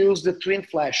only use the twin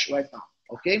flash right now,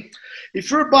 okay? If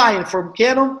you're buying from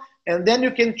Canon, and then you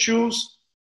can choose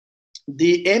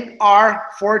the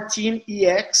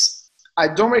MR14EX. I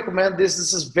don't recommend this.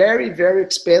 This is very, very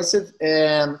expensive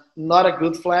and not a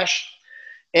good flash.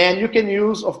 And you can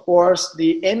use, of course,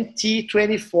 the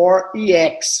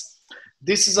MT24EX.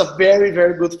 This is a very,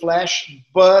 very good flash,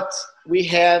 but we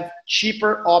have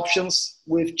cheaper options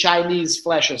with Chinese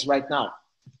flashes right now.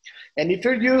 And if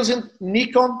you're using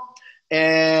Nikon,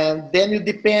 and then you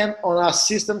depend on a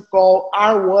system called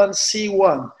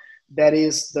R1C1, that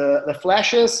is the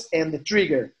flashes and the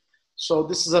trigger. So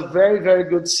this is a very, very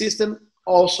good system.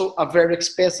 Also a very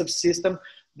expensive system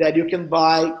that you can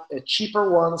buy cheaper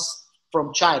ones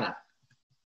from China.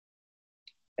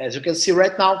 As you can see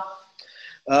right now,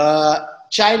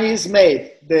 Chinese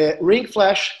made the ring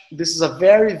flash. This is a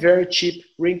very, very cheap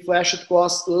ring flash. It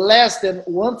costs less than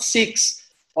 1/6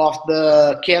 of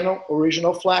the Canon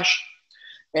original flash.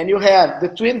 And you have the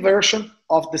twin version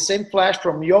of the same flash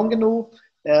from Yongnuo.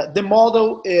 The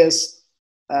model is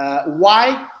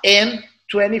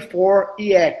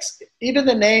YN24EX. Even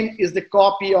the name is the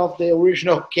copy of the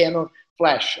original Canon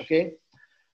flash, okay?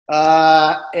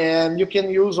 And you can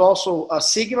use also a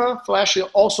Sigma flash,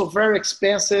 also very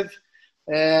expensive.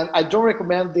 And I don't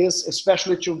recommend this,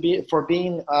 especially for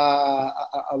being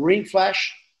a ring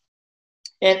flash.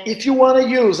 And if you want to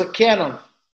use a Canon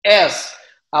as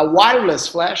a wireless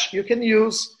flash, you can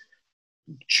use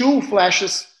two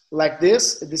flashes like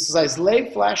this. This is a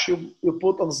slave flash. You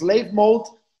put on slave mode,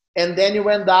 and then you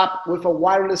end up with a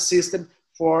wireless system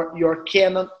for your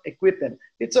Canon equipment.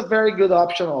 It's a very good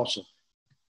option also.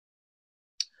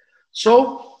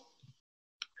 So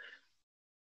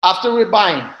after we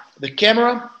buy the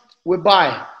camera, we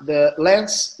buy the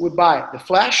lens, we buy the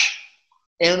flash,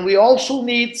 and we also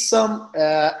need some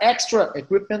extra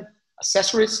equipment,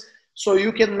 accessories, so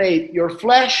you can make your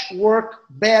flash work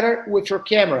better with your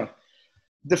camera.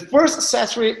 The first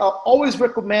accessory I always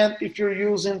recommend if you're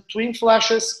using twin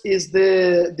flashes is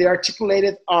the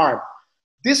articulated arm.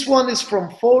 This one is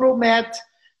from Photomat.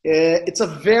 It's a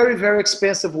very, very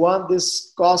expensive one.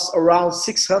 This costs around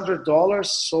 $600,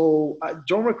 so I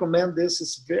don't recommend this.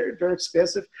 It's very, very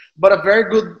expensive, but a very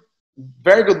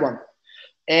good one.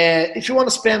 And if you want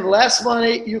to spend less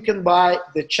money, you can buy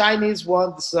the Chinese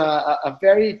one. This is a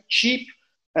very cheap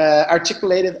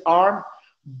articulated arm,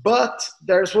 but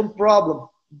there's one problem.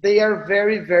 They are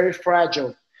very, very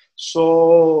fragile,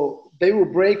 so they will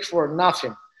break for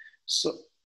nothing.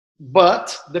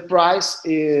 But the price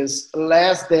is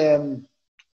less than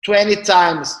 20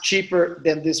 times cheaper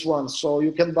than this one. So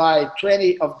you can buy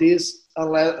 20 of these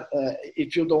unless,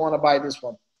 if you don't want to buy this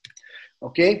one.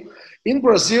 Okay. In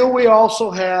Brazil, we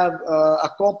also have a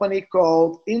company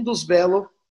called Indus Velo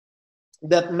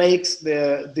that makes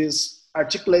this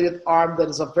articulated arm that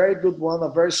is a very good one, a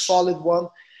very solid one.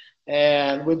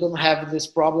 And we don't have this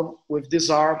problem with this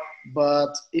arm.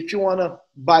 But if you want to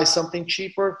buy something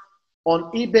cheaper,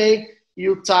 on eBay,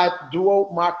 you type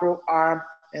dual macro arm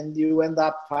and you end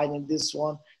up finding this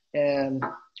one. And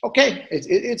okay,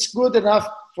 it's good enough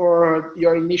for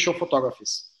your initial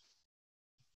photographies.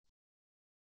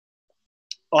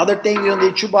 Other thing you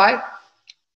need to buy.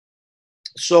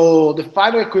 So the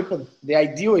final equipment, the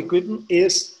ideal equipment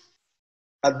is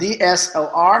a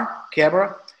DSLR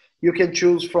camera. You can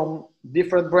choose from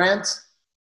different brands.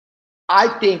 I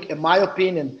think, in my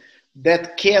opinion,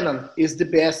 that Canon is the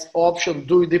best option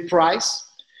due to the price.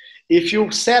 If you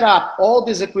set up all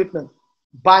this equipment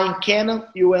buying Canon,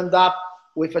 you end up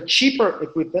with a cheaper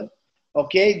equipment.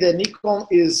 Okay, the Nikon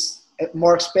is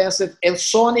more expensive, and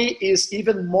Sony is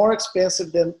even more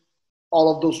expensive than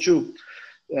all of those two,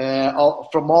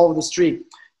 from all of the three.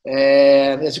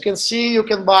 And as you can see, you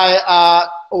can buy a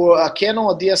Canon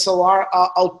or DSLR.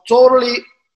 I'll totally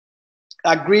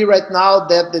agree right now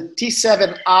that the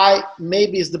T7i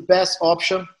maybe is the best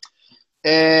option.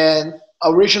 And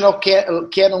original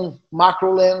Canon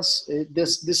macro lens.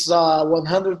 This is a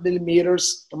 100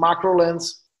 millimeters macro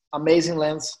lens, amazing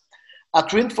lens. A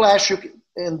twin flash.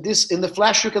 In the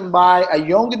flash you can buy a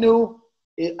Yongnuo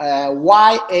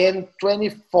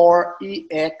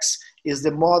YN24EX is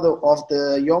the model of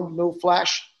the Yongnuo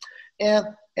flash, and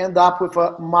end up with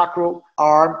a macro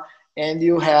arm, and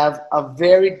you have a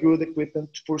very good equipment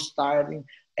for starting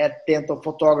at dental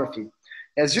photography.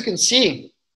 As you can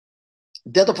see,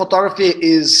 dental photography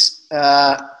is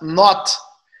not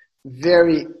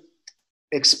very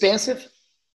expensive.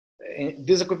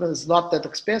 This equipment is not that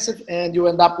expensive, and you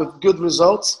end up with good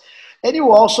results. And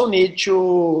you also need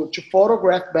to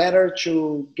photograph better,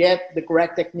 to get the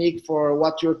correct technique for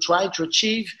what you're trying to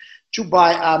achieve, to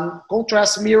buy a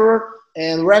contrast mirror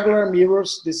and regular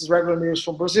mirrors. This is regular mirrors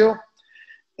from Brazil,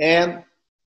 and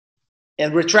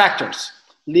retractors.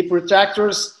 Lip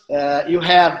retractors, you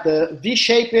have the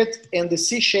V-shaped and the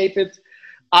C-shaped.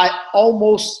 I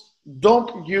almost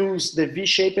don't use the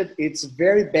V-shaped. It's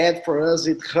very bad for us.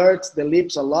 It hurts the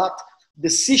lips a lot. The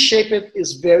C-shaped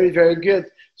is very, very good.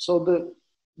 So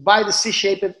buy the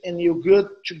C-shaped and you're good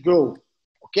to go.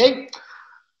 Okay?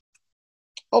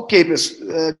 Okay,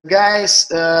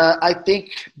 guys, I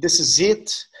think this is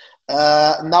it.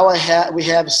 Now we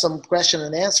have some question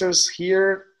and answers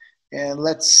here, and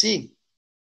let's see.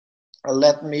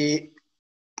 Let me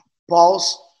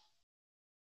pause.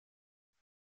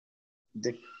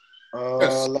 Yes.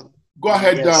 Go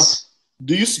ahead. Yes.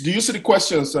 Do you see the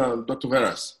questions, Dr.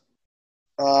 Veras?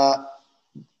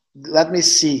 Let me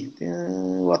see.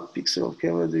 What pixel of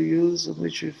camera do you use? On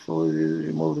which you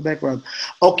remove the background?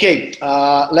 Okay.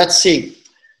 Let's see.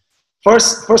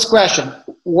 First question.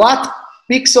 What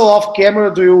pixel of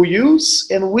camera do you use,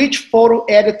 and which photo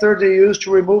editor do you use to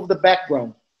remove the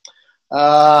background?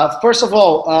 First of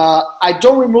all, I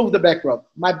don't remove the background.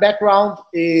 My background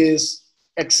is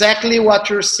exactly what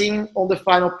you're seeing on the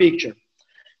final picture.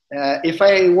 If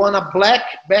I want a black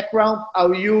background,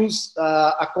 I'll use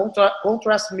a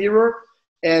contrast mirror.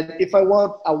 And if I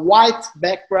want a white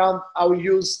background, I'll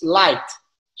use light.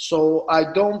 So I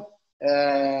don't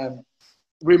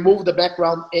remove the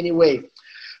background anyway.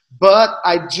 But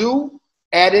I do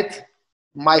edit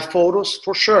my photos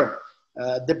for sure.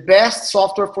 The best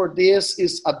software for this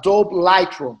is Adobe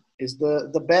Lightroom. Is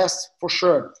the best for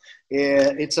sure.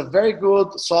 It's a very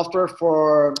good software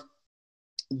for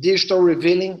digital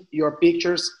revealing your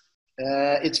pictures.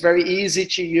 It's very easy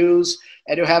to use,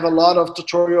 and you have a lot of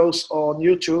tutorials on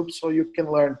YouTube, so you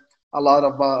can learn a lot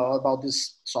about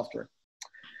this software.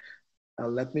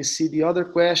 Let me see the other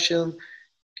question.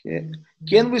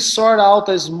 Can we sort out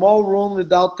a small room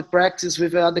without the practice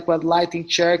with adequate lighting,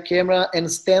 chair, camera,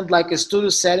 and stand like a studio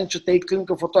setting to take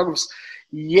clinical photographs?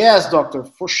 Yes, doctor,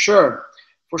 for sure,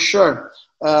 for sure.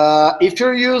 If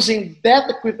you're using that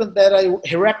equipment that I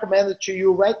recommended to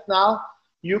you right now,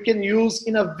 you can use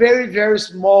in a very, very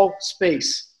small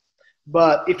space.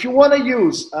 But if you want to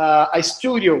use a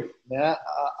studio,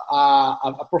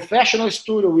 a professional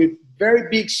studio with very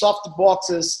big soft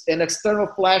boxes and external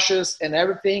flashes and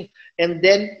everything, and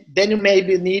then you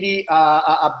maybe need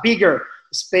a bigger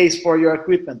space for your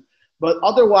equipment. But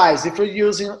otherwise, if you're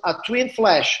using a twin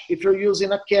flash, if you're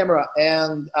using a camera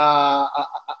and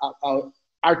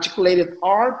articulated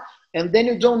arm, and then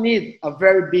you don't need a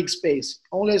very big space.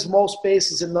 Only a small space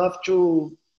is enough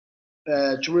to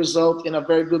result in a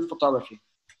very good photography.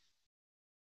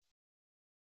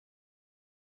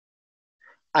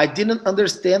 I didn't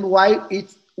understand why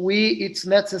it's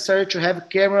necessary to have a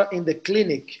camera in the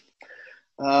clinic.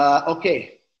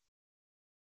 Okay.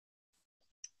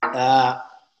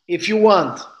 If you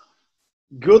want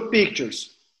good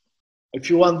pictures, if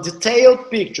you want detailed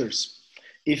pictures,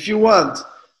 if you want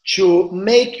to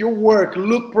make your work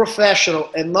look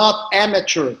professional and not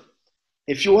amateur,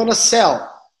 if you want to sell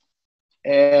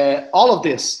all of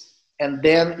this, and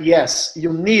then yes,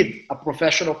 you need a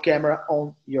professional camera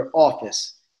on your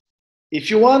office. If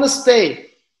you want to stay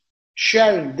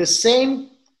sharing the same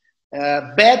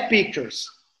bad pictures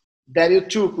that you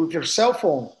took with your cell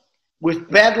phone, with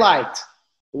bad light,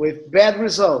 with bad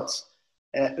results,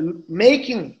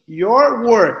 making your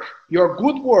work, your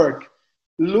good work,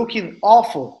 looking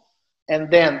awful,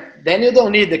 and then you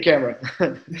don't need the camera.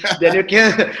 then you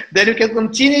can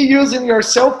continue using your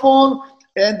cell phone,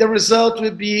 and the result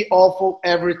will be awful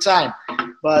every time.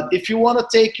 But if you want to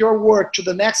take your work to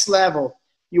the next level,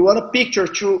 you want people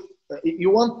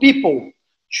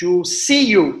to see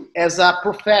you as a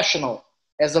professional,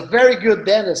 as a very good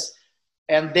dentist,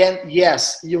 and then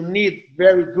yes, you need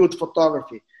very good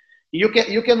photography. You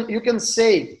can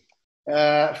say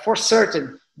for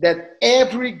certain that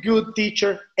every good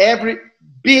teacher, every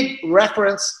big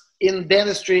reference in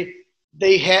dentistry,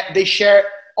 they share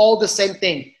all the same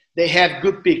thing. They have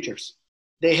good pictures.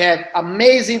 They have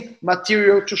amazing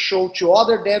material to show to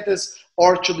other dentists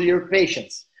or to your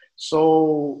patients.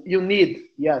 So you need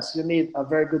a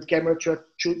very good camera to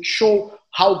show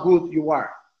how good you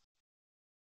are.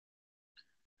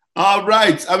 All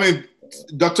right. I mean,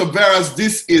 Dr. Veras,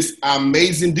 this is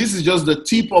amazing. This is just the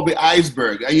tip of the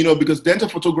iceberg. And, because dental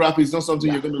photography is not something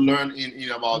you're going to learn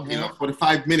in about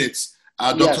 45 minutes.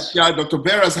 Dr.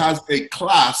 Veras has a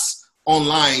class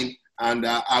online, and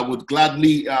I would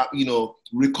gladly,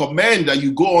 recommend that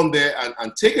you go on there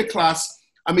and take a class.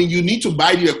 I mean, you need to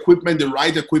buy the equipment, the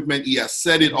right equipment. He has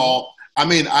said it all. I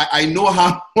mean, I know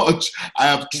how much I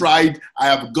have tried. I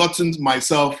have gotten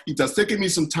myself. It has taken me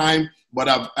some time, but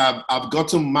I've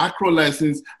gotten macro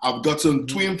lessons. I've gotten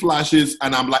twin flashes,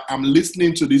 and I'm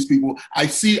listening to these people. I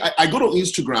go to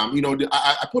Instagram.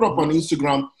 I put up on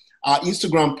Instagram. Our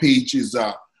Instagram page is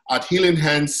at Healing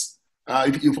Hands.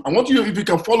 If you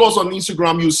can follow us on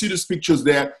Instagram, you'll see these pictures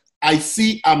there. I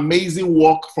see amazing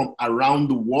work from around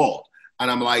the world,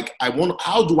 and I'm like,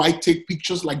 how do I take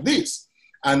pictures like this?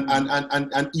 And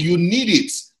you need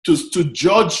it to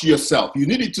judge yourself. You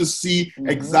need it to see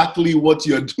exactly what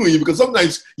you're doing, because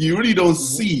sometimes you really don't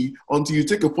see until you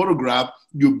take a photograph,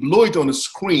 you blow it on the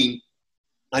screen,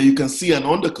 and you can see an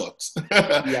undercut.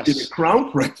 Yes. It's a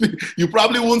crown prep. You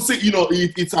probably won't see,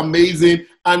 it's amazing.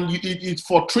 And it's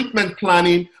for treatment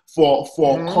planning, for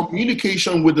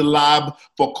communication with the lab,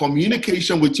 for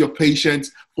communication with your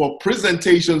patients, for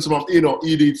presentations.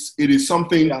 It is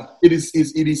something,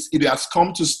 it has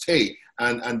come to stay.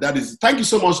 And that is, thank you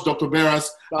so much, Dr. Veras.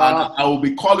 And I will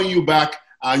be calling you back.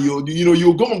 And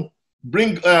you're going to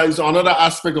bring another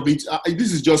aspect of it.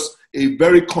 This is just a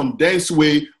very condensed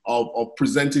way of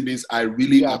presenting this. I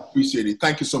really appreciate it.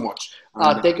 Thank you so much.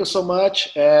 Thank you so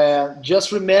much.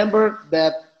 Just remember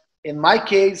that in my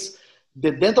case, the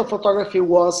dental photography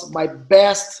was my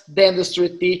best dentistry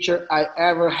teacher I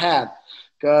ever had,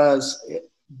 because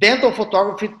dental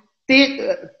photography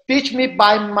teach me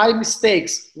by my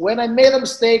mistakes. When I made a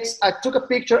mistake, I took a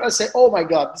picture, I say, oh my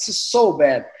God, this is so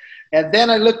bad. And then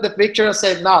I look at the picture and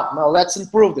say, no, let's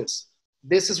improve this.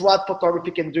 This is what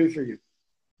photography can do for you.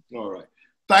 All right.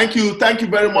 Thank you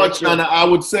very much. And I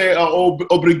would say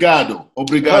obrigado.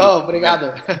 Obrigado. Oh,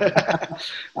 obrigado.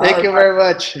 Thank you very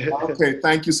much. Okay,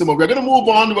 thank you so much. We're going to move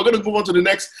on. We're going to move on to the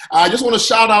next. I just want to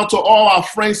shout out to all our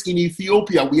friends in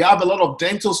Ethiopia. We have a lot of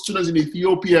dental students in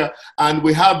Ethiopia, and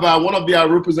we have one of their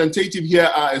representatives here,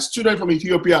 a student from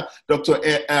Ethiopia,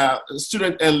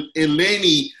 student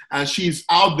Eleni, and she's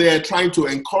out there trying to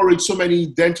encourage so many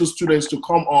dental students to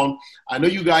come on. I know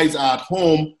you guys are at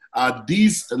home.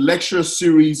 This lecture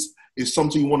series is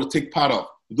something you want to take part of.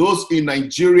 Those in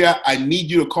Nigeria, I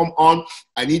need you to come on.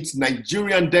 I need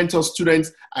Nigerian dental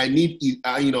students. I need,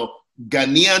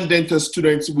 Ghanaian dental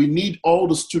students. We need all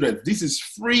the students. This is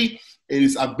free. It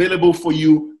is available for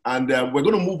you. And we're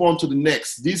going to move on to the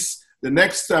next. The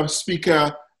next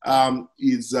speaker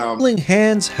is... Healing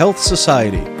Hands Health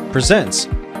Society presents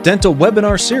Dental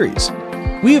Webinar Series.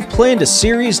 We have planned a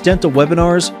series dental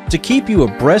webinars to keep you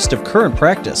abreast of current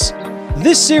practice.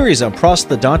 This series on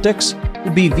prosthodontics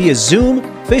will be via Zoom,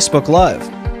 Facebook Live.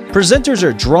 Presenters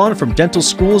are drawn from dental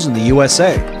schools in the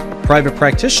USA, private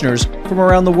practitioners from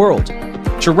around the world.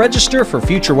 To register for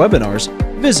future webinars,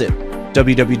 visit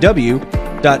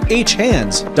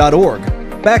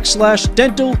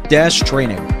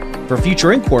www.hhands.org/dental-training. For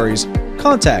future inquiries,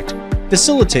 contact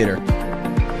Facilitator